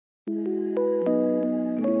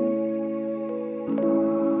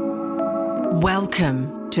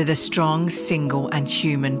Welcome to the Strong, Single and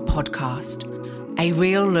Human podcast, a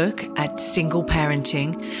real look at single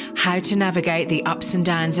parenting, how to navigate the ups and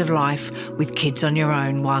downs of life with kids on your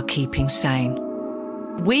own while keeping sane.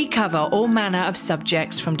 We cover all manner of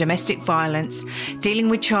subjects from domestic violence, dealing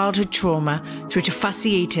with childhood trauma, through to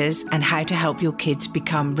fussy eaters and how to help your kids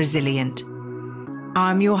become resilient.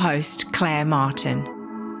 I'm your host, Claire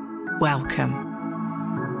Martin. Welcome.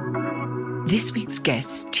 This week's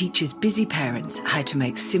guest teaches busy parents how to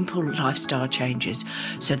make simple lifestyle changes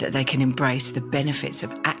so that they can embrace the benefits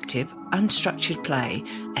of active, unstructured play,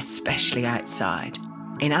 especially outside.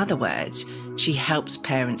 In other words, she helps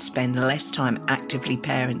parents spend less time actively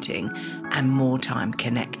parenting and more time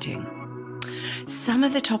connecting. Some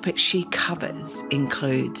of the topics she covers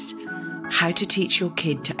includes how to teach your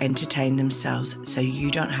kid to entertain themselves so you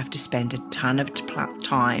don't have to spend a ton of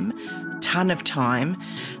time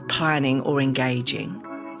planning or engaging.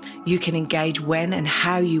 You can engage when and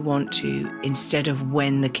how you want to instead of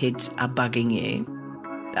when the kids are bugging you.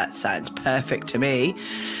 That sounds perfect to me.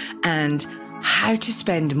 And how to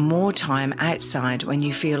spend more time outside when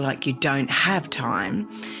you feel like you don't have time.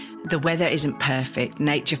 The weather isn't perfect,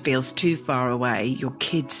 nature feels too far away, your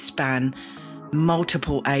kids span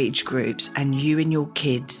multiple age groups and you and your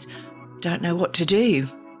kids don't know what to do.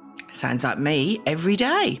 Sounds like me every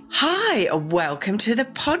day. Hi, welcome to the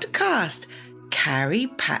podcast. Carrie,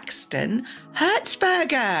 Paxton,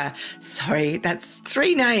 Hertzberger. Sorry, that's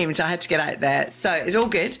 3 names I had to get out there. So it's all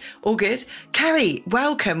good, all good. Carrie,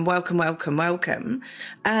 welcome.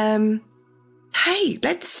 Hey,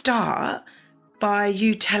 let's start by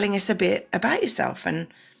you telling us a bit about yourself and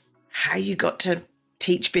how you got to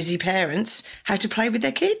teach busy parents how to play with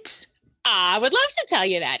their kids. I would love to tell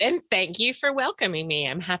you that. And thank you for welcoming me.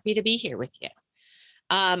 I'm happy to be here with you.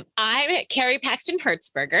 I'm Carrie Paxton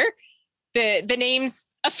Hertzberger. The name's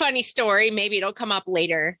a funny story. Maybe it'll come up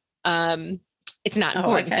later. It's not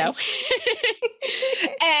important though.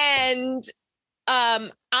 And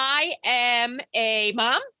I am a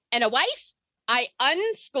mom and a wife. I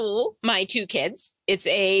unschool my 2 kids. It's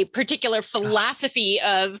a particular philosophy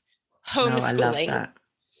of homeschooling. I love that.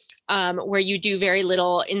 Where you do very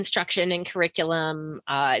little instruction and curriculum.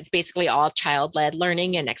 It's basically all child-led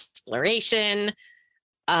learning and exploration.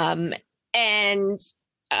 Let's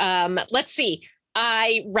see,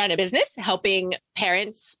 I run a business helping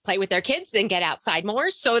parents play with their kids and get outside more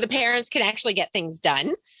so the parents can actually get things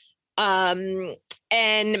done. And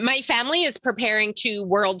my family is preparing to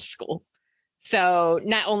world school. So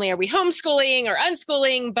not only are we homeschooling or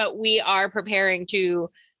unschooling, but we are preparing to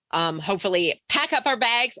hopefully pack up our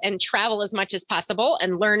bags and travel as much as possible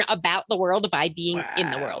and learn about the world by being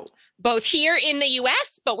in the world, both here in the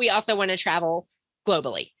US, but we also want to travel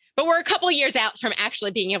globally. But we're a couple of years out from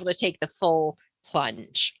actually being able to take the full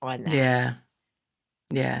plunge on that.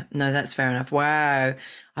 Yeah. No, that's fair enough. Wow.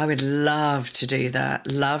 I would love to do that.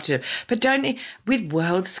 Love to. But don't, with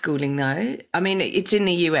world schooling though, I mean, it's in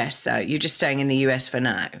the US though. You're just staying in the US for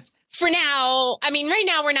now. For now. I mean, right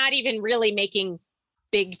now we're not even really making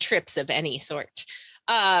big trips of any sort.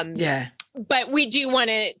 But we do want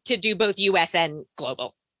to do both US and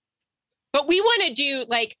global. But we want to do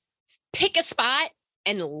pick a spot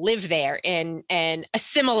and live there and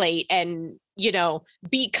assimilate and,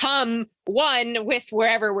 become one with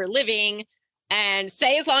wherever we're living and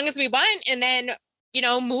stay as long as we want. And then,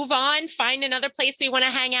 move on, find another place we want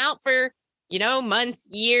to hang out for, months,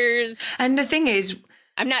 years. And the thing is,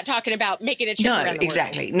 I'm not talking about making a trip around the world.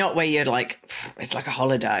 Exactly. Not where you're it's like a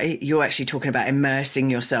holiday. You're actually talking about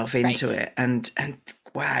immersing yourself into it. And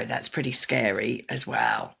wow, that's pretty scary as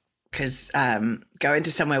well. Because going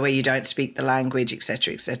to somewhere where you don't speak the language, et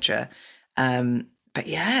cetera. But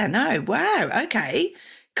yeah, no, wow. Okay,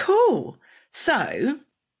 cool. So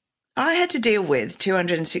I had to deal with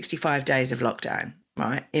 265 days of lockdown,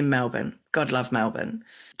 right, in Melbourne. God love Melbourne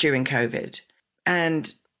during COVID.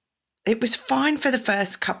 And it was fine for the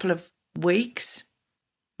first couple of weeks,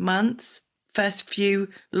 months, first few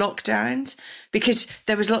lockdowns, because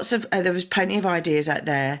there was plenty of ideas out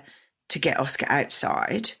there to get Oscar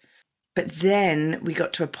outside. But then we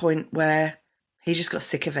got to a point where he just got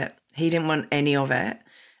sick of it. He didn't want any of it.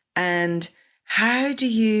 And how do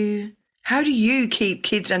you keep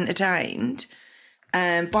kids entertained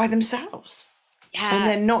by themselves? Yeah. And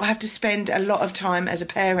then not have to spend a lot of time as a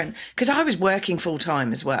parent, because I was working full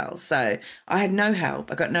time as well. So I had no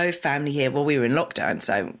help. I got no family here. Well, we were in lockdown,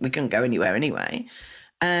 so we couldn't go anywhere anyway.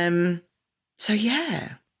 So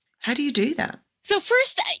yeah, how do you do that? So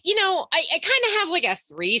first, I kind of have a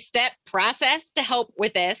 3-step process to help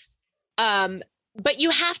with this. But you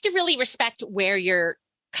have to really respect where you're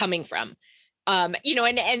coming from.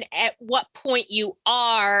 And at what point you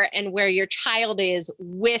are and where your child is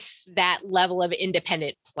with that level of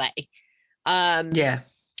independent play. Yeah.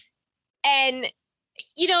 And,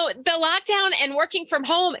 the lockdown and working from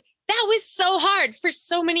home, that was so hard for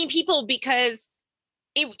so many people because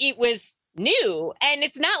it was new. And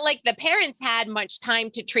it's not like the parents had much time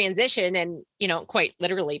to transition and, quite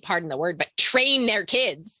literally, pardon the word, but train their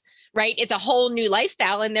kids, right? It's a whole new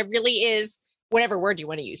lifestyle. And there really is, whatever word you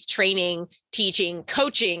want to use, training, teaching,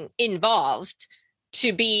 coaching involved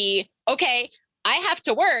to be, okay, I have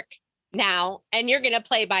to work now and you're going to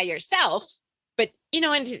play by yourself. But,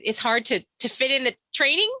 and it's hard to fit in the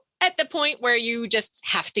training at the point where you just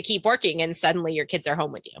have to keep working and suddenly your kids are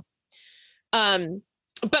home with you.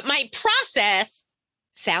 But my process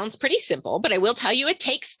sounds pretty simple, but I will tell you it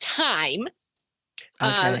takes time.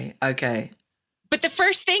 Okay. But the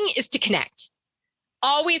first thing is to connect.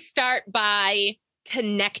 Always start by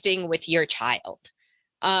connecting with your child.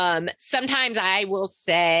 Sometimes I will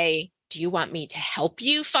say, do you want me to help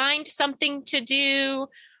you find something to do?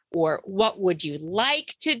 Or what would you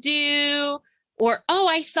like to do? Or, oh,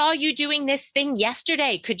 I saw you doing this thing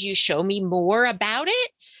yesterday. Could you show me more about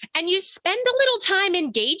it? And you spend a little time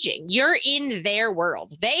engaging. You're in their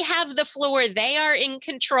world. They have the floor. They are in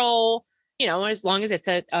control, as long as it's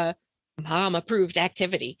a mom-approved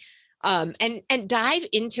activity. And dive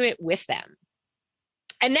into it with them.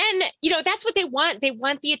 And then, that's what they want. They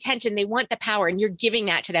want the attention. They want the power. And you're giving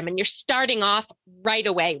that to them. And you're starting off right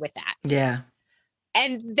away with that. Yeah.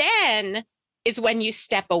 And then is when you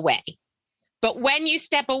step away. But when you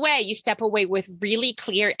step away with really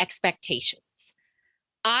clear expectations.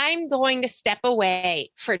 I'm going to step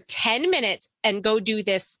away for 10 minutes and go do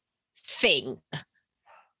this thing.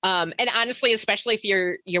 And honestly, especially if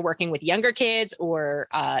you're working with younger kids or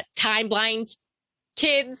time blind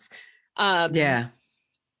kids,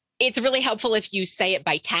 it's really helpful if you say it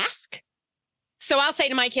by task. So I'll say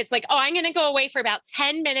to my kids like, oh, I'm going to go away for about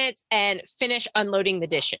 10 minutes and finish unloading the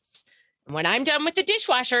dishes. And when I'm done with the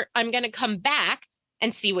dishwasher, I'm going to come back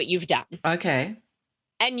and see what you've done. Okay.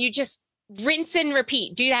 And you just rinse and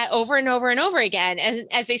repeat. Do that over and over and over again. And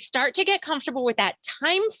as they start to get comfortable with that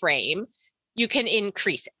time frame, you can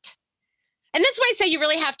increase it. And that's why I say you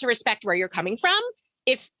really have to respect where you're coming from.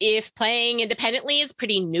 If playing independently is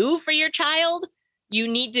pretty new for your child, you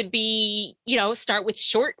need to be, start with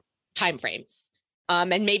short time frames,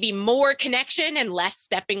 and maybe more connection and less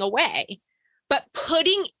stepping away. But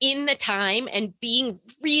putting in the time and being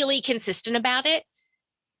really consistent about it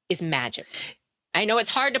is magic. I know it's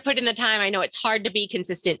hard to put in the time. I know it's hard to be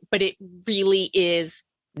consistent, but it really is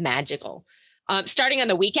magical. Starting on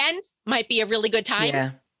the weekend might be a really good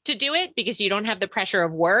time to do it because you don't have the pressure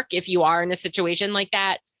of work if you are in a situation like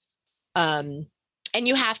that. And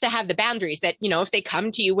you have to have the boundaries that, if they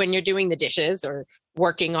come to you when you're doing the dishes or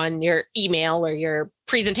working on your email or your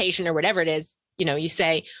presentation or whatever it is, you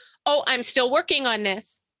say, oh, I'm still working on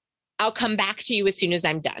this. I'll come back to you as soon as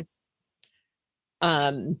I'm done.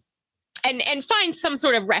 And find some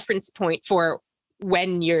sort of reference point for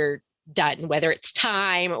when you're done, whether it's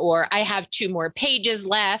time or I have 2 more pages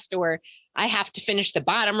left or I have to finish the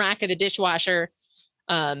bottom rack of the dishwasher.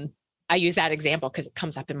 I use that example because it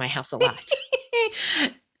comes up in my house a lot.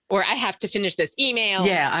 Or I have to finish this email.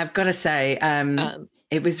 Yeah, I've got to say,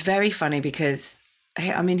 it was very funny because,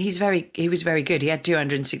 he was very good. He had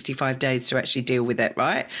 265 days to actually deal with it,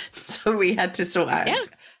 right? So we had to sort out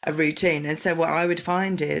a routine. And so what I would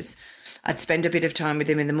find is I'd spend a bit of time with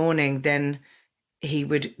him in the morning, then he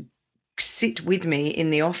would sit with me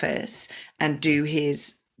in the office and do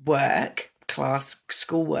his work, class,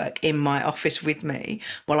 schoolwork in my office with me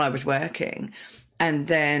while I was working. And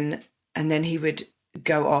then he would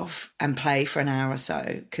go off and play for an hour or so,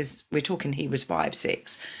 because we're talking he was 5,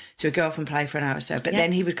 6. So he'd go off and play for an hour or so, but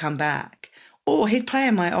then he would come back or he'd play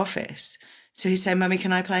in my office. So he'd say, Mummy,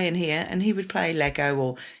 can I play in here? And he would play Lego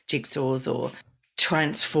or jigsaws or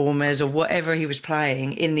Transformers or whatever he was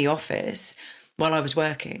playing in the office while I was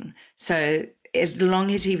working. So as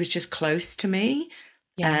long as he was just close to me,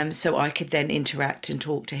 so I could then interact and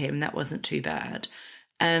talk to him, that wasn't too bad.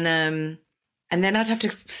 And then I'd have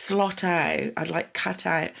to slot out, I'd cut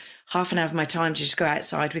out half an hour of my time to just go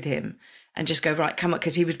outside with him and just go, right, come on,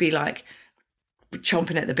 because he would be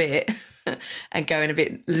chomping at the bit and going a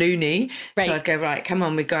bit loony. Right. So I'd go, right, come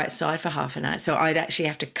on, we'd go outside for half an hour. So I'd actually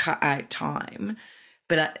have to cut out time.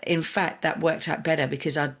 But in fact, that worked out better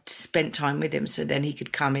because I'd spent time with him. So then he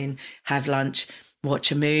could come in, have lunch, watch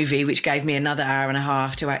a movie, which gave me another hour and a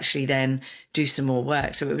half to actually then do some more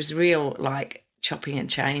work. So it was real chopping and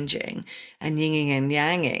changing and yinging and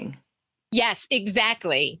yanging. Yes,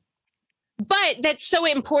 exactly. But that's so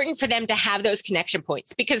important for them to have those connection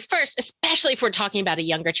points, because first, especially if we're talking about a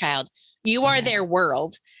younger child, you are their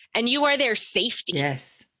world and you are their safety.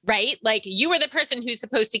 Yes. Right? Like you are the person who's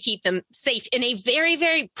supposed to keep them safe in a very,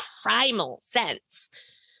 very primal sense.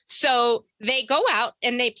 So they go out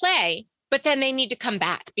and they play, but then they need to come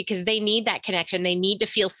back because they need that connection. They need to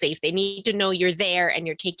feel safe. They need to know you're there and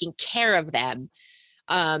you're taking care of them.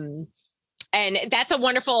 And that's a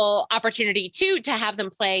wonderful opportunity too, to have them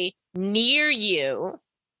play near you.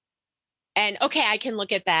 And okay, I can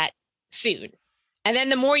look at that soon. And then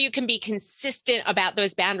the more you can be consistent about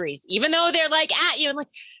those boundaries, even though they're like at you and like,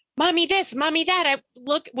 mommy this, mommy that,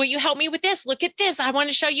 will you help me with this? Look at this. I want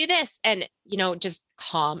to show you this. And, just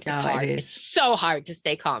calm. It's hard. It's so hard to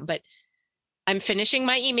stay calm, but I'm finishing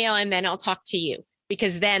my email and then I'll talk to you,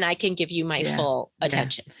 because then I can give you my full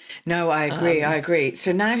attention. No, I agree. I agree.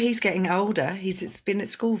 So now he's getting older. He's been at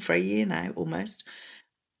school for a year now, almost.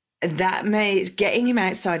 Getting him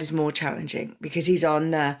outside is more challenging because he's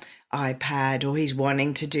on the iPad or he's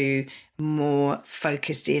wanting to do more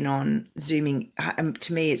focused in on zooming.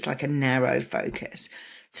 To me, it's like a narrow focus.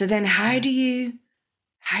 So then how do you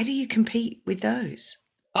compete with those?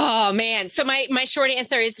 Oh man. So my short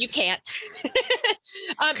answer is you can't.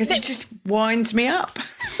 Because it just winds me up.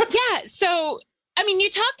 Yeah. So, you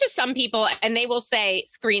talk to some people and they will say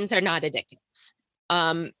screens are not addictive.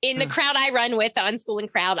 In the crowd I run with, the unschooling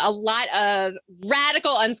crowd, a lot of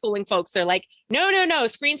radical unschooling folks are like, no,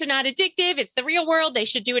 screens are not addictive. It's the real world. They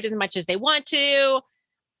should do it as much as they want to.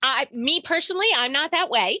 Me personally, I'm not that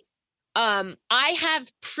way. I have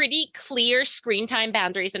pretty clear screen time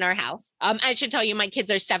boundaries in our house. I should tell you, my kids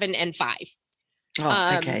are 7 and 5.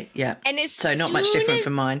 Oh, okay. Yeah. And so not much different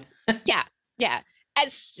from mine. Yeah.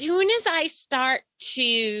 As soon as I start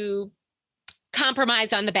to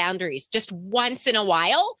compromise on the boundaries just once in a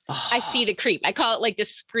while, I see the creep. I call it like the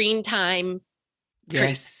screen time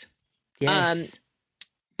creep. Yes.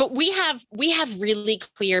 But we have really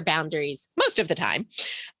clear boundaries most of the time.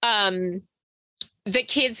 The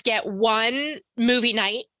kids get one movie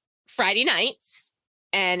night Friday nights,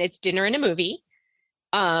 and it's dinner and a movie.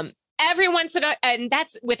 Every once in a, and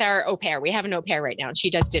that's with our au pair. We have an au pair right now, and she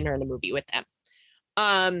does dinner and a movie with them.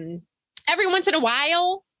 Every once in a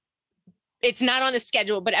while, it's not on the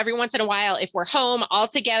schedule, but every once in a while, if we're home all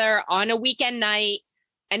together on a weekend night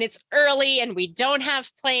and it's early and we don't have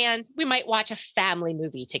plans, we might watch a family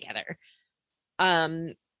movie together.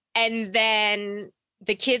 And then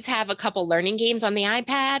the kids have a couple learning games on the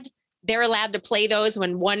iPad. They're allowed to play those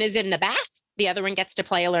when one is in the bath. The other one gets to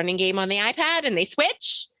play a learning game on the iPad, and they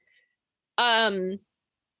switch. And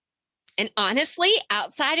honestly,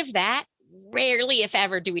 outside of that, rarely, if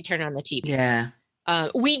ever, do we turn on the TV. Yeah.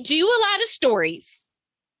 We do a lot of stories.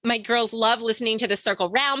 My girls love listening to the Circle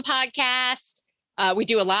Round podcast. We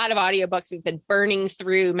do a lot of audiobooks. We've been burning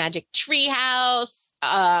through Magic Treehouse.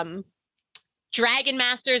 Dragon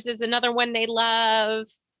Masters is another one they love.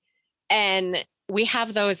 And we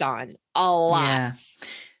have those on a lot.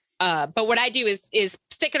 Yeah. But what I do is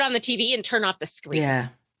stick it on the TV and turn off the screen. Yeah.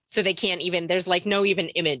 So they can't even, there's like no even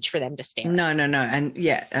image for them to stare at. No. And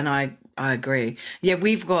and I agree. Yeah,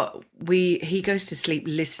 he goes to sleep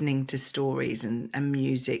listening to stories and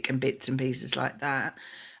music and bits and pieces like that.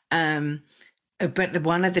 But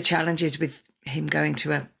one of the challenges with him going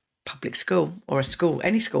to a public school or a school,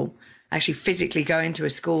 any school, actually physically going to a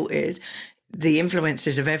school, is the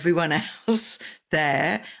influences of everyone else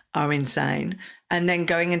there are insane. And then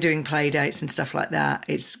going and doing play dates and stuff like that,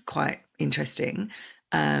 it's quite interesting.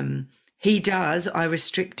 I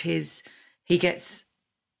restrict he gets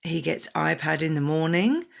iPad in the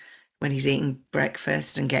morning when he's eating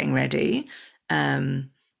breakfast and getting ready. And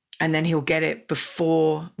then he'll get it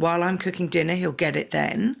while I'm cooking dinner, he'll get it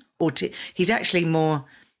then. He's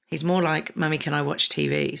more like, Mummy, can I watch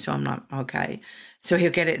TV? So I'm like, okay. So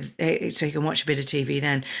he'll get it so he can watch a bit of TV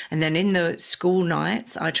then. And then in the school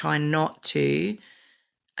nights, I try not to,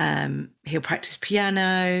 he'll practice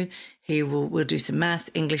piano. We'll do some math,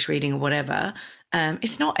 English reading or whatever.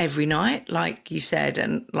 It's not every night, like you said.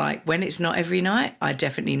 And like when it's not every night, I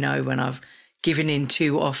definitely know when I've given in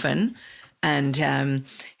too often. And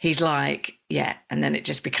he's like, yeah. And then it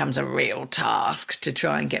just becomes a real task to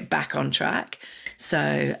try and get back on track.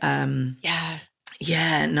 So, no.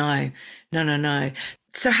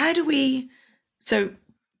 So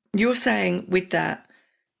you're saying with that,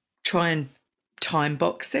 try and time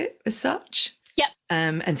box it as such? Yep.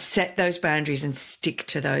 And set those boundaries and stick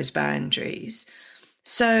to those boundaries.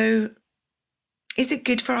 So is it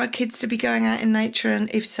good for our kids to be going out in nature? And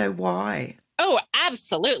if so, why? Oh,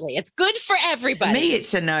 absolutely. It's good for everybody. For me,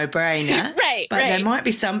 it's a no-brainer. Right. But there might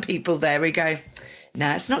be some people there who go, No,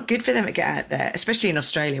 it's not good for them to get out there, especially in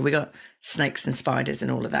Australia. We got snakes and spiders and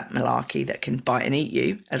all of that malarkey that can bite and eat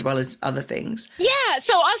you, as well as other things. Yeah,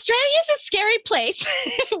 so Australia's a scary place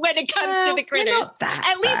when it comes to the critters. Not that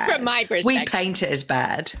at least bad. from my perspective. We paint it as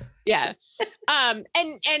bad. Yeah. And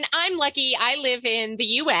I'm lucky. I live in the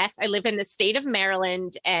US. I live in the state of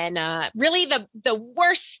Maryland. And really the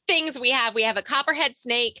worst things we have a copperhead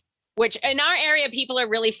snake, which in our area people are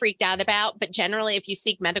really freaked out about. But generally, if you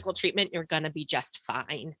seek medical treatment, you're going to be just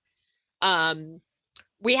fine.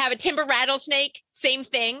 We have a timber rattlesnake, same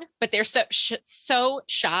thing, but they're so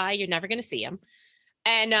shy. You're never going to see them.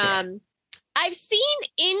 And I've seen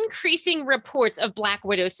increasing reports of black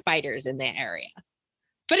widow spiders in the area.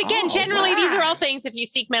 But again, generally, these are all things, if you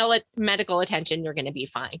seek medical attention, you're going to be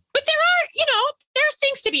fine. But there's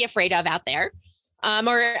things to be afraid of out there.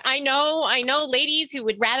 Or I know ladies who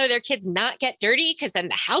would rather their kids not get dirty because then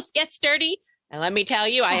the house gets dirty. And let me tell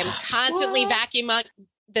you, I am constantly vacuuming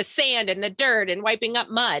the sand and the dirt and wiping up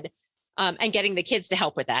mud and getting the kids to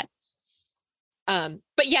help with that.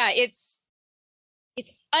 But yeah, it's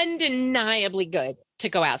undeniably good to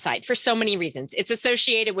go outside for so many reasons. It's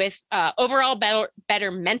associated with overall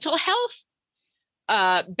better mental health,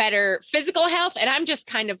 better physical health. And I'm just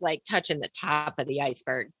kind of like touching the top of the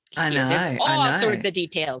iceberg. I know. There's all sorts of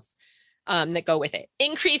details that go with it.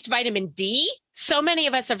 Increased vitamin D. So many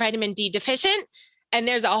of us are vitamin D deficient. And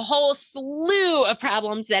there's a whole slew of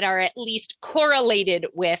problems that are at least correlated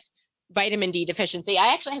with vitamin D deficiency.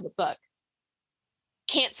 I actually have a book.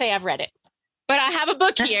 Can't say I've read it, but I have a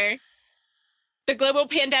book here. The Global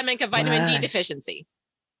Pandemic of Vitamin D Deficiency.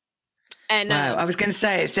 And wow, I was going to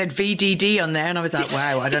say, it said VDD on there, and I was like,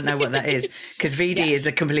 wow, I don't know what that is, because VD is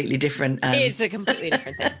a completely different... it's a completely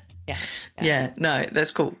different thing. Yeah, no,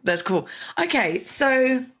 that's cool. That's cool. Okay,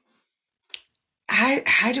 so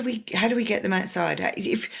how do we get them outside?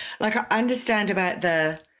 If, like, I understand about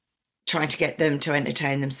the trying to get them to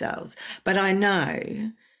entertain themselves, but I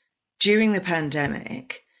know during the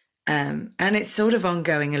pandemic... and it's sort of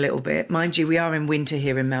ongoing a little bit. Mind you, we are in winter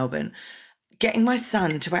here in Melbourne. Getting my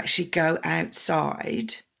son to actually go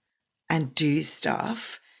outside and do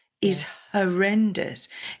stuff is horrendous.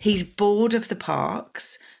 He's bored of the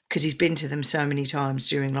parks because he's been to them so many times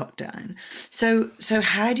during lockdown. So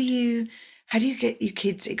how do you get your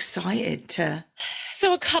kids excited to?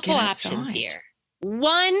 So a couple options here.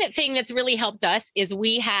 One thing that's really helped us is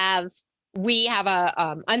we have a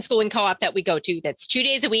unschooling co-op that we go to that's 2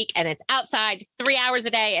 days a week, and it's outside 3 hours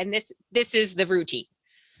a day. And this is the routine,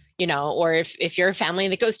 or if you're a family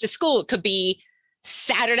that goes to school, it could be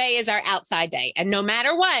Saturday is our outside day. And no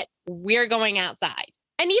matter what, we're going outside.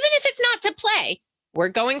 And even if it's not to play, we're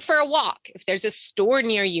going for a walk. If there's a store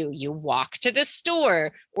near you, you walk to the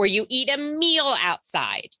store or you eat a meal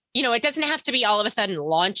outside. It doesn't have to be all of a sudden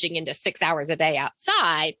launching into 6 hours a day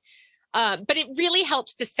outside. But it really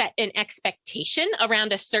helps to set an expectation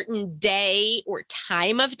around a certain day or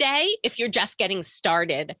time of day if you're just getting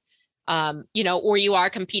started, or you are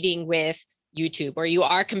competing with YouTube, or you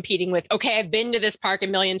are competing with, okay, I've been to this park a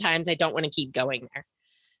million times, I don't want to keep going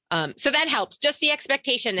there. So that helps, just the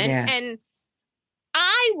expectation. And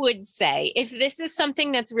I would say if this is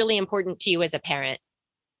something that's really important to you as a parent,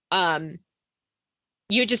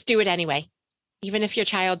 you just do it anyway, even if your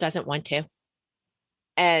child doesn't want to.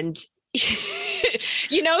 And you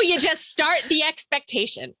just start the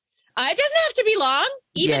expectation. It doesn't have to be long,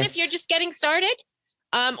 even if you're just getting started.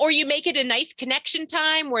 Or you make it a nice connection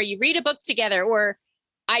time where you read a book together. Or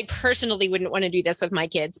I personally wouldn't want to do this with my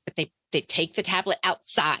kids, but they take the tablet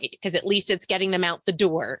outside because at least it's getting them out the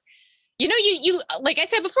door. You like I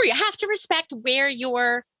said before, you have to respect where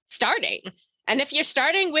you're starting. And if you're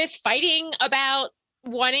starting with fighting about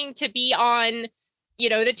wanting to be on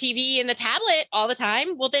the TV and the tablet all the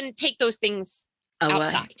time, well, then take those things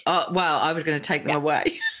outside. Oh, wow. I was going to take them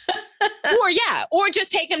away. or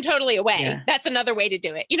just take them totally away. Yeah. That's another way to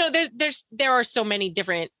do it. There are so many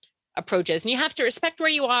different approaches, and you have to respect where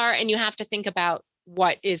you are, and you have to think about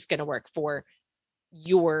what is going to work for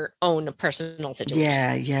your own personal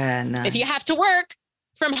situation. Yeah. No. If you have to work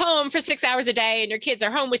from home for 6 hours a day and your kids are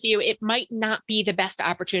home with you, it might not be the best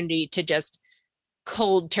opportunity to just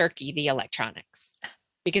cold turkey the electronics,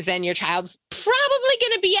 because then your child's probably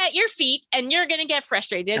going to be at your feet and you're going to get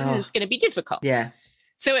frustrated and it's going to be difficult. Yeah.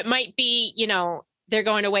 So it might be, they're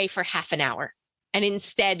going away for half an hour and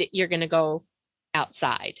instead you're going to go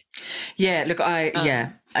outside. Yeah. Look,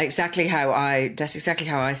 that's exactly how I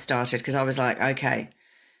started, because I was like, okay,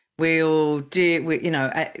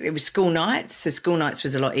 it was school nights. So school nights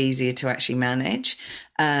was a lot easier to actually manage.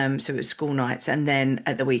 So it was school nights. And then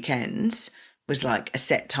at the weekends was like a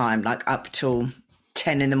set time, like up till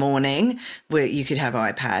 10 in the morning where you could have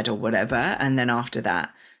iPad or whatever. And then after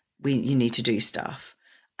that, you need to do stuff.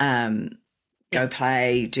 Go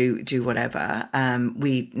play, do whatever.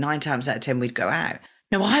 9 times out of 10, we'd go out.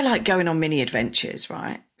 Now, I like going on mini adventures,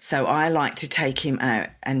 right? So I like to take him out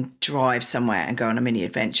and drive somewhere and go on a mini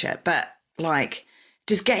adventure. But like,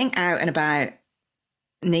 does getting out and about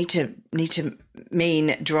need to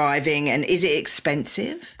mean driving? And is it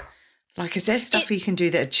expensive? Like, is there stuff you can do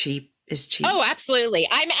that is cheap? Oh, absolutely.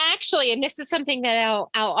 I'm actually, and this is something that I'll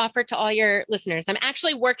offer to all your listeners. I'm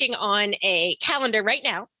actually working on a calendar right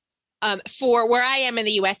now. For where I am in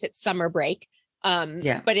the US, it's summer break.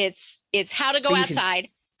 But it's how to go outside.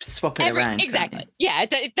 Swap it around. Exactly. Yeah.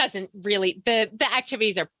 It doesn't really, the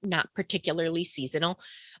activities are not particularly seasonal.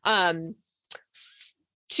 How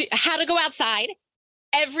to go outside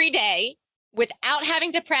every day without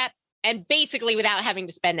having to prep and basically without having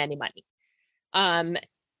to spend any money.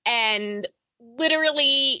 And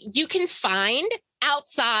literally you can find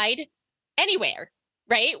outside anywhere.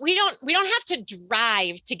 Right? We don't have to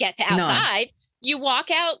drive to get to outside. No. You walk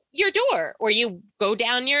out your door or you go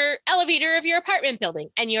down your elevator of your apartment building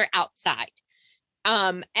and you're outside.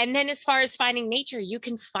 And then as far as finding nature, you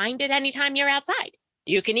can find it anytime you're outside.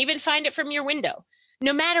 You can even find it from your window.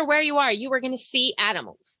 No matter where you are going to see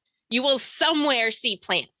animals. You will somewhere see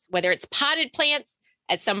plants, whether it's potted plants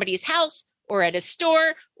at somebody's house or at a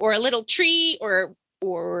store or a little tree or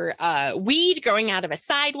weed growing out of a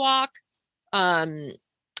sidewalk.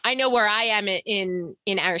 I know where I am in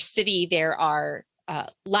our city, there are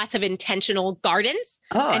lots of intentional gardens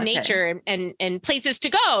and nature and places to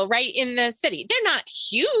go right in the city. They're not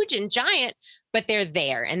huge and giant, but they're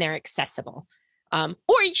there and they're accessible. Or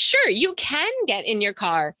sure, you can get in your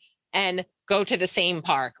car and go to the same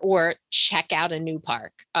park or check out a new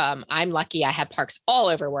park. I'm lucky I have parks all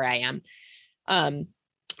over where I am.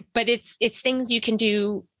 But it's things you can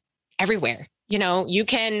do everywhere. You know, you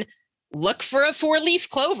can look for a 4-leaf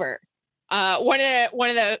clover. One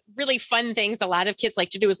of the really fun things a lot of kids like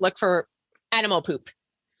to do is look for animal poop.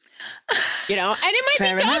 You know, and it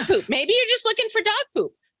might be dog poop. Maybe you're just looking for dog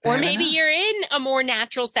poop. Or maybe you're in a more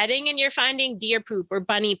natural setting and you're finding deer poop or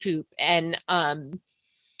bunny poop. And,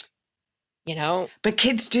 you know. But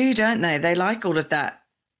kids do, don't they? They like all of that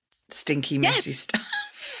stinky, messy stuff.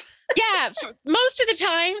 Yeah, most of the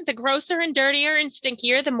time, the grosser and dirtier and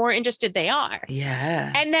stinkier, the more interested they are.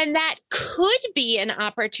 Yeah. And then that could be an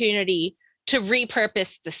opportunity to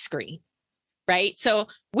repurpose the screen, right? So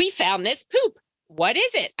we found this poop. What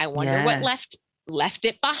is it? I wonder what left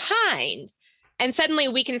it behind. And suddenly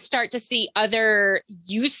we can start to see other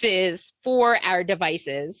uses for our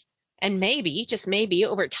devices. And maybe, just maybe,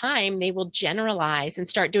 over time, they will generalize and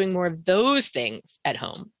start doing more of those things at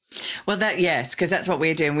home. Well, yes, because that's what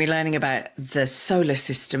we're doing. We're learning about the solar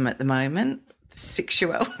system at the moment.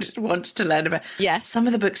 6-year-old wants to learn about. Yes. Some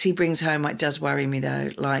of the books he brings home, it does worry me though.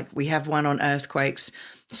 Like we have one on earthquakes,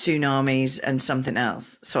 tsunamis, and something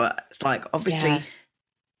else. So it's like, obviously,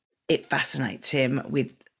 it fascinates him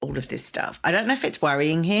with all of this stuff. I don't know if it's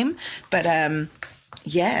worrying him, but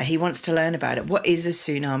he wants to learn about it. What is a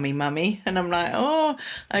tsunami, mummy? And I'm like, oh,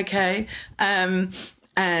 okay.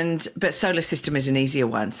 But solar system is an easier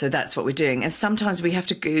one. So that's what we're doing. And sometimes we have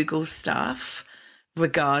to Google stuff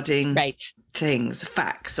regarding things,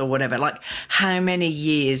 facts or whatever. Like how many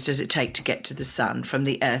years does it take to get to the sun, from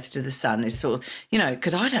the earth to the sun is sort of, you know,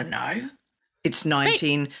 because I don't know. It's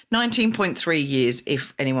 19.3 years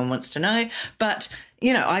if anyone wants to know. But,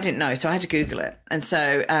 you know, I didn't know. So I had to Google it. And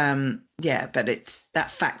so, but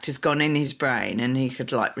that fact has gone in his brain and he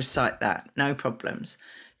could like recite that. No problems.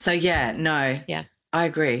 So, I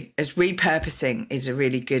agree. As repurposing is a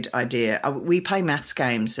really good idea. We play maths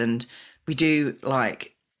games and we do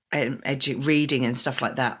like reading and stuff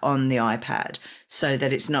like that on the iPad so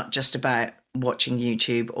that it's not just about watching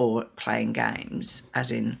YouTube or playing games,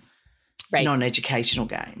 as in non-educational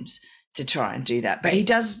games, to try and do that. But he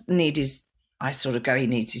does need he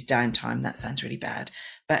needs his downtime. That sounds really bad.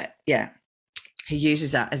 But yeah, he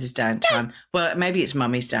uses that as his downtime. Well, maybe it's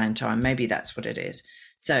mummy's downtime. Maybe that's what it is.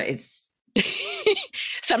 So it's,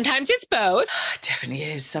 sometimes it's both. It definitely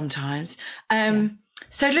is sometimes.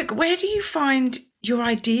 So look, where do you find your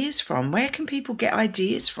ideas from? Where can people get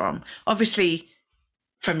ideas from? Obviously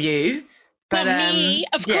from you. But me,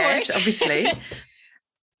 of course. Obviously.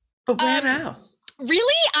 But where else?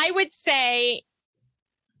 Really, I would say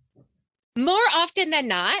more often than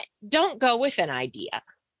not, don't go with an idea.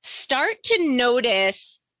 Start to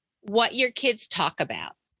notice what your kids talk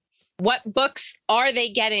about. What books are they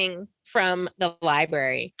getting from the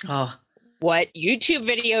library? Oh. What YouTube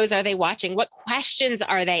videos are they watching? What questions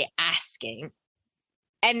are they asking?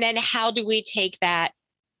 And then how do we take that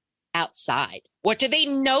outside? What do they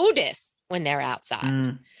notice when they're outside?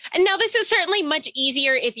 And now this is certainly much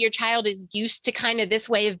easier if your child is used to kind of this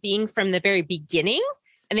way of being from the very beginning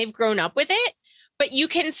and they've grown up with it. But you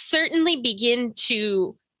can certainly begin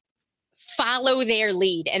to follow their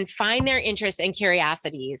lead and find their interests and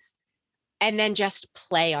curiosities and then just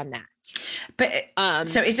play on that. But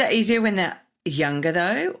so is that easier when they're younger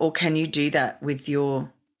though? Or can you do that with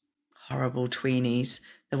your horrible tweenies,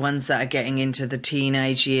 the ones that are getting into the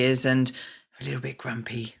teenage years and a little bit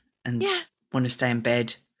grumpy and want to stay in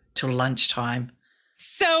bed till lunchtime?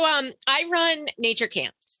 So I run nature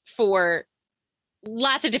camps for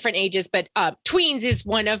lots of different ages, but tweens is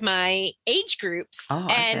one of my age groups. Oh,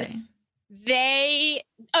 okay. And they,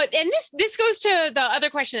 and this goes to the other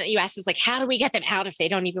question that you asked is like, how do we get them out if they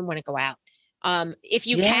don't even want to go out? If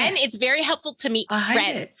you can, it's very helpful to meet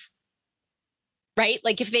friends, right?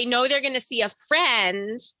 Like if they know they're going to see a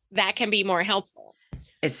friend, that can be more helpful.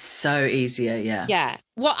 It's so easier. Yeah. Yeah.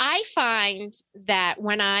 Well, I find that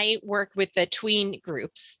when I work with the tween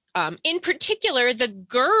groups, in particular, the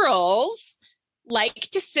girls like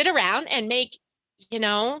to sit around and make,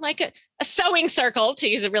 like a sewing circle, to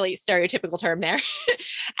use a really stereotypical term there.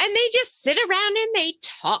 And they just sit around and they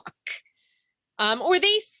talk, or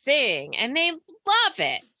they sing and they love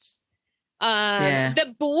it.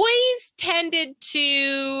 The boys tended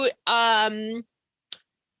to,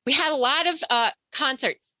 we had a lot of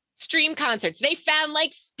concerts, stream concerts. They found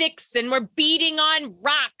like sticks and were beating on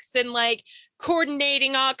rocks and like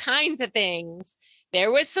coordinating all kinds of things.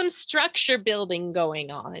 There was some structure building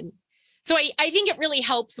going on. So I think it really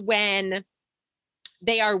helps when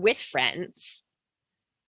they are with friends.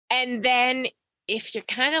 And then if you're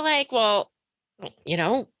kind of like, well,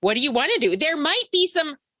 what do you want to do? There might be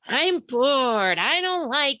some, I'm bored, I don't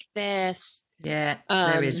like this. Yeah,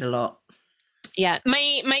 there is a lot. Yeah.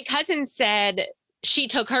 My cousin said she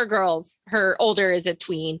took her girls, her older is a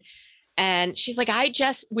tween, and she's like,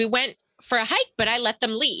 we went for a hike, but I let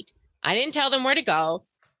them lead. I didn't tell them where to go.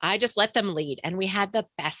 I just let them lead and we had the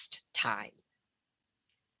best time.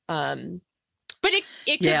 But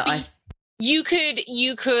it could be, you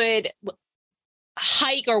could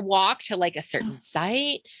hike or walk to like a certain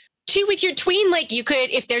site. Too, with your tween, like you could,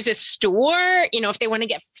 if there's a store, if they want to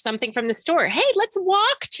get something from the store, hey, let's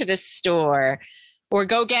walk to the store or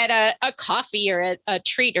go get a coffee or a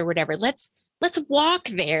treat or whatever. Let's walk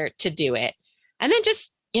there to do it. And then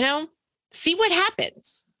just, see what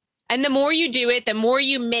happens. And the more you do it, the more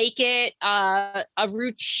you make it a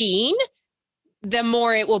routine, the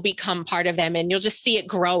more it will become part of them and you'll just see it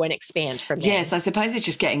grow and expand from there. Yes, I suppose it's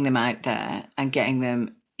just getting them out there and getting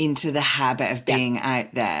them into the habit of being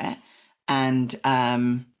out there and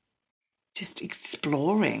just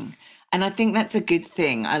exploring. And I think that's a good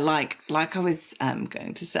thing. I like I was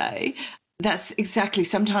going to say, that's exactly,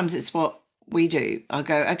 sometimes it's what we do. I'll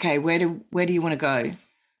go, okay, where do you want to go?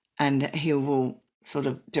 And he will sort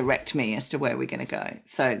of direct me as to where we're going to go.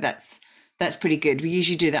 So that's pretty good. We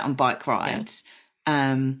usually do that on bike rides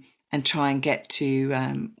and try and get to,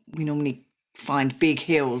 we normally find big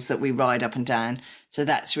hills that we ride up and down. So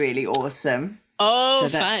that's really awesome. Oh, so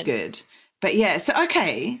that's fun. Good. But yeah, so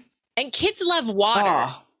okay. And kids love water.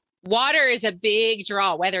 Oh. Water is a big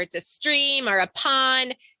draw, whether it's a stream or a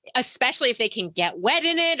pond, especially if they can get wet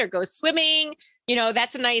in it or go swimming.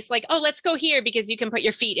 That's a nice, like, oh, let's go here because you can put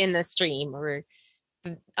your feet in the stream or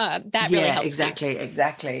that really helps.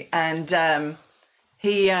 Exactly. And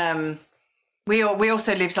we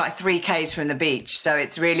also live like 3Ks from the beach, so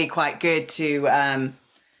it's really quite good to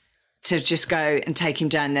just go and take him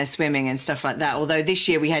down there swimming and stuff like that. Although this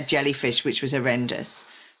year we had jellyfish, which was horrendous,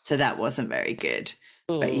 so that wasn't very good.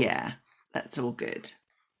 Ooh. But yeah, that's all good.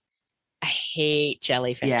 I hate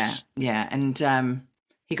jellyfish. Yeah, and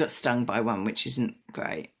he got stung by one, which isn't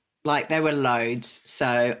great. Like there were loads,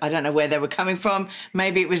 so I don't know where they were coming from.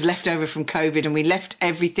 Maybe it was left over from COVID and we left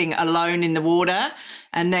everything alone in the water,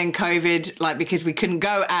 and then COVID, like because we couldn't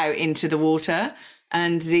go out into the water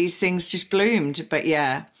and these things just bloomed. But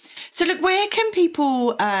yeah. So look, where can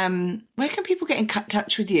people get in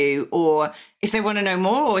touch with you, or if they want to know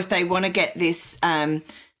more, or if they want to get this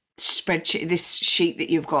spreadsheet, this sheet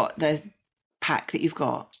that you've got, the pack that you've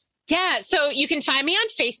got? Yeah, so you can find me on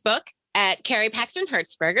Facebook at Carrie Paxton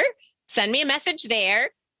Hertzberger. Send me a message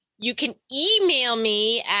there. You can email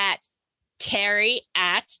me at Carrie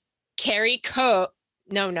at CarrieCo.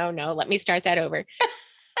 No. Let me start that over.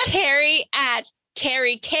 Carrie at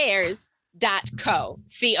CarrieCares.co.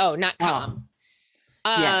 C-O, not com.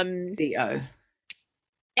 C-O.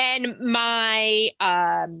 And my,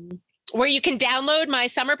 where you can download my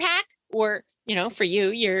summer pack or, for you,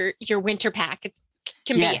 your winter pack. It's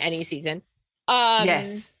can be any season.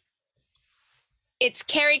 Yes. It's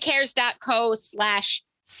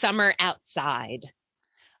carriecares.co/summer outside.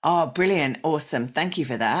 Oh, brilliant. Awesome. Thank you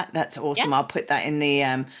for that. That's awesome. Yes. I'll put that in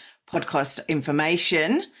the podcast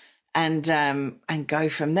information and go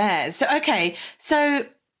from there. So, okay. So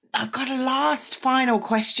I've got a last final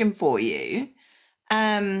question for you.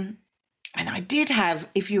 And I did have,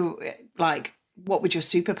 if you like, what would your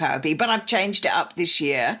superpower be? But I've changed it up this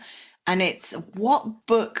year. And it's, what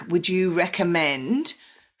book would you recommend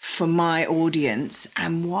for my audience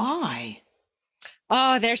and why?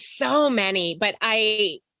 Oh, there's so many, but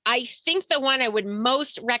I think the one I would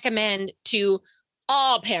most recommend to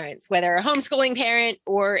all parents, whether a homeschooling parent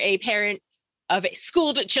or a parent of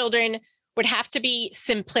schooled children, would have to be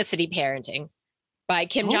Simplicity Parenting by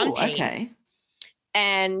Kim John Payne. Okay.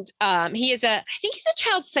 And I think he's a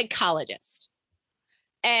child psychologist.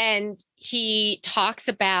 And he talks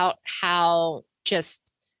about how just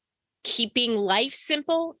keeping life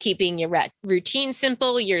simple, keeping your routine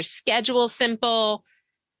simple, your schedule simple,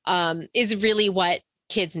 is really what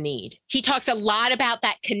kids need. He talks a lot about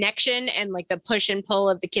that connection and like the push and pull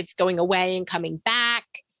of the kids going away and coming back,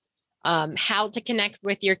 how to connect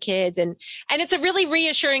with your kids. And it's a really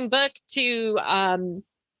reassuring book to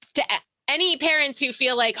any parents who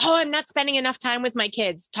feel like, oh, I'm not spending enough time with my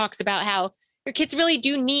kids. Talks about how your kids really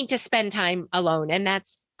do need to spend time alone, and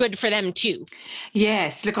that's good for them too.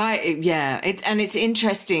 Yes, look, it's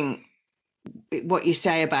interesting what you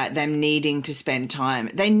say about them needing to spend time.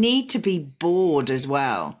 They need to be bored as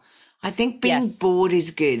well. I think being bored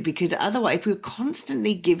is good, because otherwise, if we're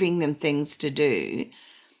constantly giving them things to do,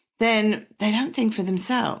 then they don't think for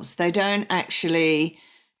themselves. They don't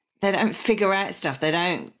figure out stuff. They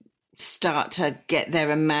don't start to get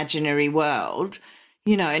their imaginary world,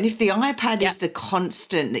 and if the iPad is the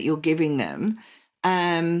constant that you're giving them,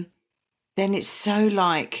 then it's so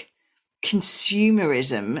like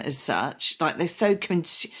consumerism as such. Like they're so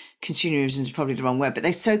consumerism is probably the wrong word, but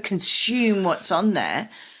they so consume what's on there,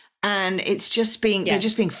 and it's just they're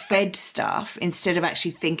just being fed stuff instead of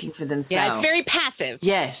actually thinking for themselves. Yeah, it's very passive.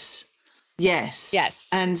 Yes.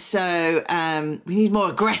 And so we need more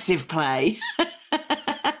aggressive play.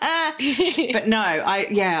 But no,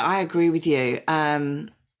 I agree with you. Oh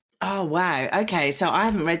wow. Okay, so I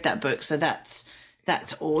haven't read that book, so that's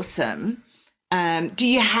awesome. Do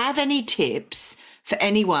you have any tips for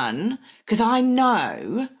anyone? Because I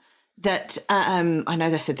know that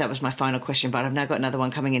they said that was my final question, but I've now got another one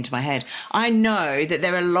coming into my head. I know that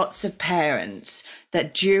there are lots of parents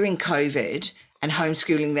that during COVID and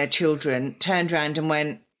homeschooling their children turned around and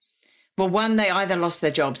went, well, one, they either lost their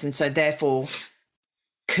jobs and so therefore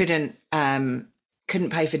couldn't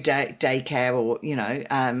pay for daycare or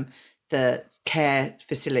the care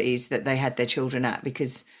facilities that they had their children at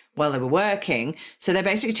because while they were working. So they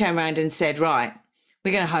basically turned around and said, right,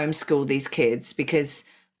 we're going to homeschool these kids because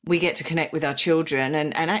we get to connect with our children.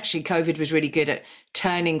 And actually COVID was really good at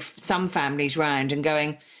turning some families round and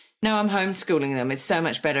going, no, I'm homeschooling them. It's so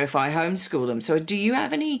much better if I homeschool them. So do you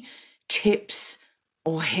have any tips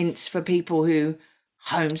or hints for people who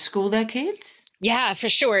homeschool their kids? Yeah, for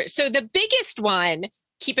sure. So the biggest one,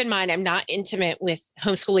 keep in mind, I'm not intimate with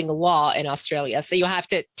homeschooling law in Australia. So you'll have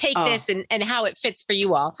to take this and how it fits for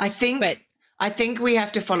you all. I think we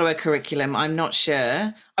have to follow a curriculum. I'm not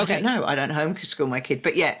sure. Okay. I don't homeschool my kid.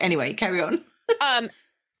 But yeah, anyway, carry on.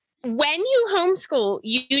 When you homeschool,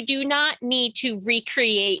 you do not need to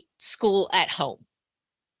recreate school at home.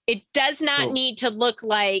 It does not need to look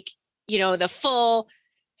like, the full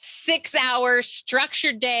 6-hour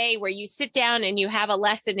structured day where you sit down and you have a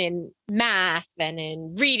lesson in math and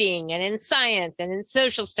in reading and in science and in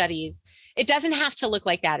social studies. It doesn't have to look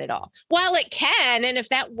like that at all. While it can, and if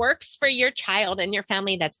that works for your child and your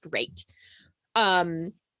family, that's great.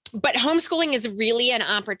 But homeschooling is really an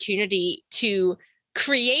opportunity to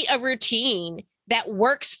create a routine that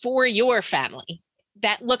works for your family,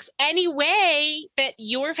 that looks any way that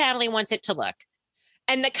your family wants it to look,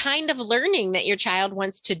 and the kind of learning that your child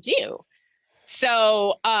wants to do.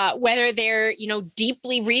 So whether they're,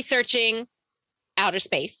 deeply researching outer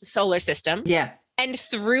space, the solar system. Yeah. And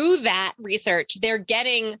through that research, they're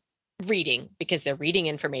getting reading because they're reading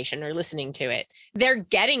information or listening to it. They're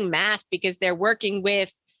getting math because they're working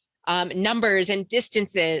with numbers and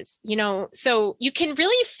distances, so you can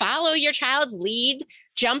really follow your child's lead,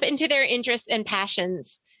 jump into their interests and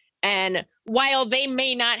passions. And while they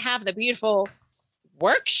may not have the beautiful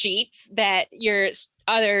worksheets that your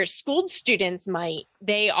other schooled students might,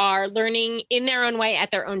 they are learning in their own way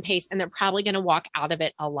at their own pace, and they're probably going to walk out of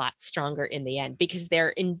it a lot stronger in the end because they're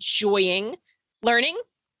enjoying learning.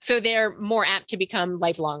 So they're more apt to become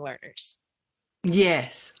lifelong learners.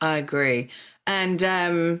 Yes, I agree. And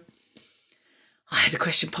I had a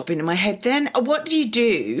question pop into my head then. What do you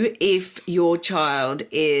do if your child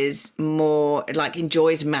is more like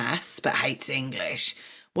enjoys maths but hates English?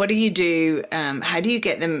 What do you do? How do you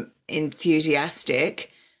get them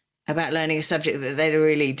enthusiastic about learning a subject that they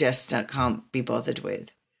really just can't be bothered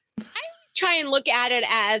with? Try and look at it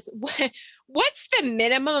as what's the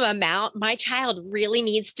minimum amount my child really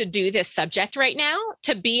needs to do this subject right now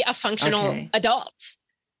to be a functional adult.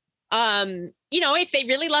 If they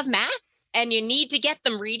really love math and you need to get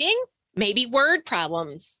them reading, maybe word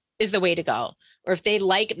problems is the way to go. Or if they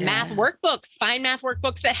like math workbooks, find math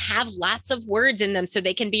workbooks that have lots of words in them so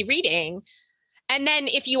they can be reading. And then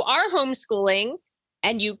if you are homeschooling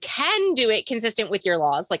and you can do it consistent with your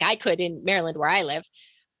laws, like I could in Maryland where I live,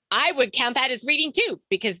 I would count that as reading too,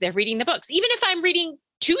 because they're reading the books. Even if I'm reading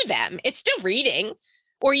to them, it's still reading.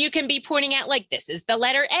 Or you can be pointing out like, this is the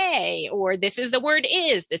letter A, or this is the word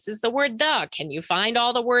is, this is the word the. Can you find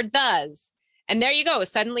all the word thes? And there you go.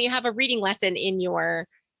 Suddenly you have a reading lesson in your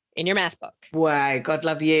math book. Wow, God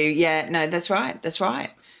love you. Yeah, no, that's right. That's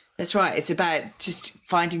right. That's right. It's about just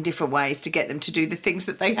finding different ways to get them to do the things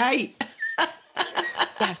that they hate.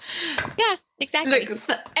 Yeah, exactly. Look,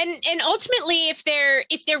 and ultimately, if they're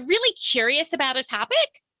really curious about a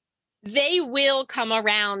topic, they will come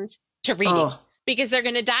around to reading because they're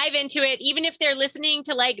going to dive into it. Even if they're listening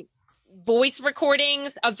to like voice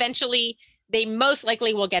recordings, eventually they most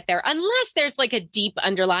likely will get there, unless there's like a deep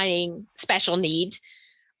underlying special need.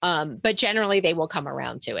 But generally, they will come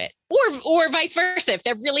around to it, or vice versa. If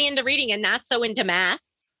they're really into reading and not so into math.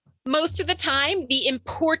 Most of the time, the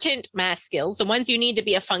important math skills, the ones you need to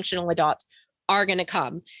be a functional adult, are going to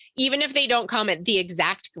come, even if they don't come at the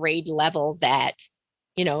exact grade level that,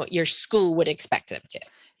 your school would expect them to.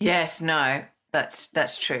 Yes, no, that's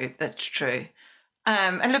true. That's true.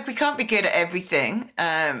 And look, we can't be good at everything.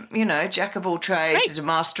 Jack of all trades is a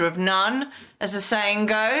master of none, as the saying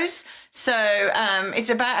goes. So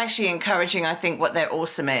it's about actually encouraging, I think, what they're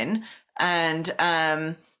awesome in, and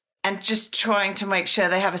just trying to make sure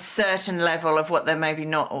they have a certain level of what they're maybe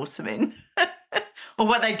not awesome in or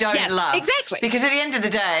what they don't love. Exactly. Because at the end of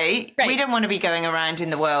the day, we don't want to be going around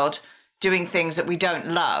in the world doing things that we don't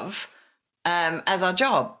love as our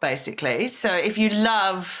job, basically. So if you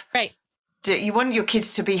love, you want your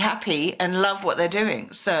kids to be happy and love what they're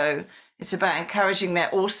doing. So it's about encouraging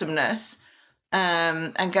their awesomeness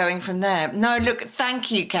and going from there. No, look,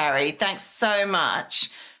 thank you, Carrie. Thanks so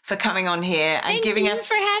much for coming on here and giving us. Thank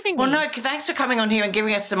you for having me. Well, no, thanks for coming on here and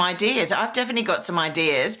giving us some ideas. I've definitely got some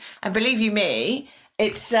ideas, and believe you me,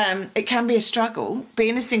 it can be a struggle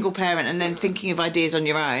being a single parent and then thinking of ideas on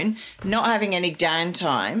your own, not having any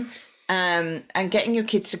downtime, and getting your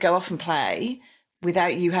kids to go off and play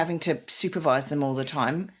without you having to supervise them all the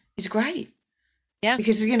time is great. Yeah,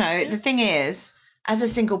 because the thing is, as a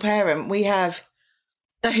single parent, we have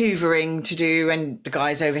the hoovering to do, and the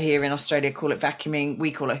guys over here in Australia call it vacuuming.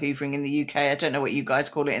 We call it hoovering in the UK. I don't know what you guys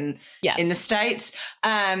call it in the States.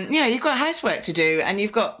 You've got housework to do, and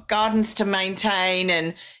you've got gardens to maintain,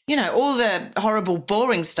 and all the horrible,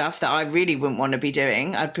 boring stuff that I really wouldn't want to be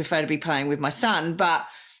doing. I'd prefer to be playing with my son, but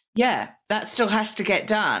that still has to get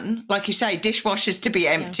done. Like you say, dishwashers to be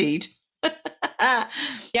emptied.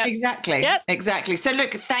 Exactly. So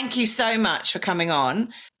look, thank you so much for coming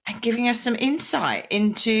on and giving us some insight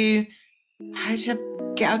into how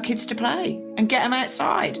to get our kids to play and get them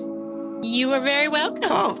outside. You are very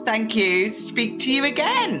welcome. Oh, thank you. Speak to you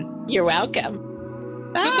again. You're welcome.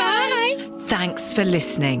 Bye. Goodbye. Thanks for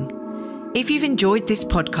listening. If you've enjoyed this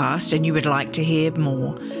podcast and you would like to hear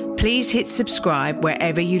more, please hit subscribe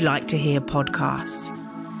wherever you like to hear podcasts.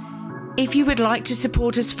 If you would like to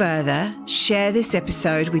support us further, share this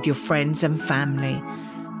episode with your friends and family.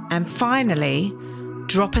 And finally,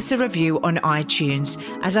 drop us a review on iTunes,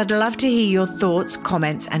 as I'd love to hear your thoughts,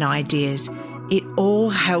 comments, and ideas. It all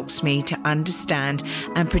helps me to understand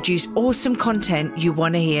and produce awesome content you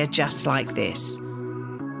want to hear just like this.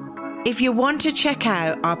 If you want to check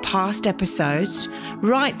out our past episodes,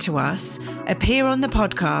 write to us, appear on the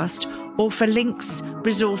podcast, or for links,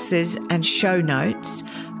 resources, and show notes,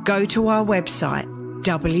 go to our website,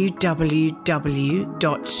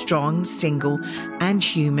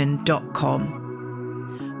 www.strongsingleandhuman.com.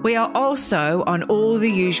 We are also on all the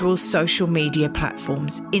usual social media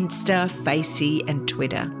platforms, Insta, Facey, and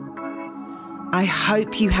Twitter. I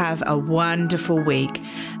hope you have a wonderful week,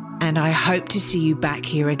 and I hope to see you back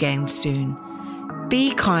here again soon.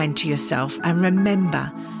 Be kind to yourself, and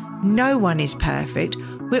remember, no one is perfect.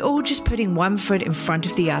 We're all just putting one foot in front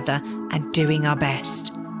of the other and doing our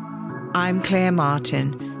best. I'm Claire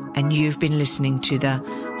Martin, and you've been listening to the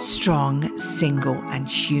Strong, Single and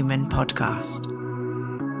Human podcast.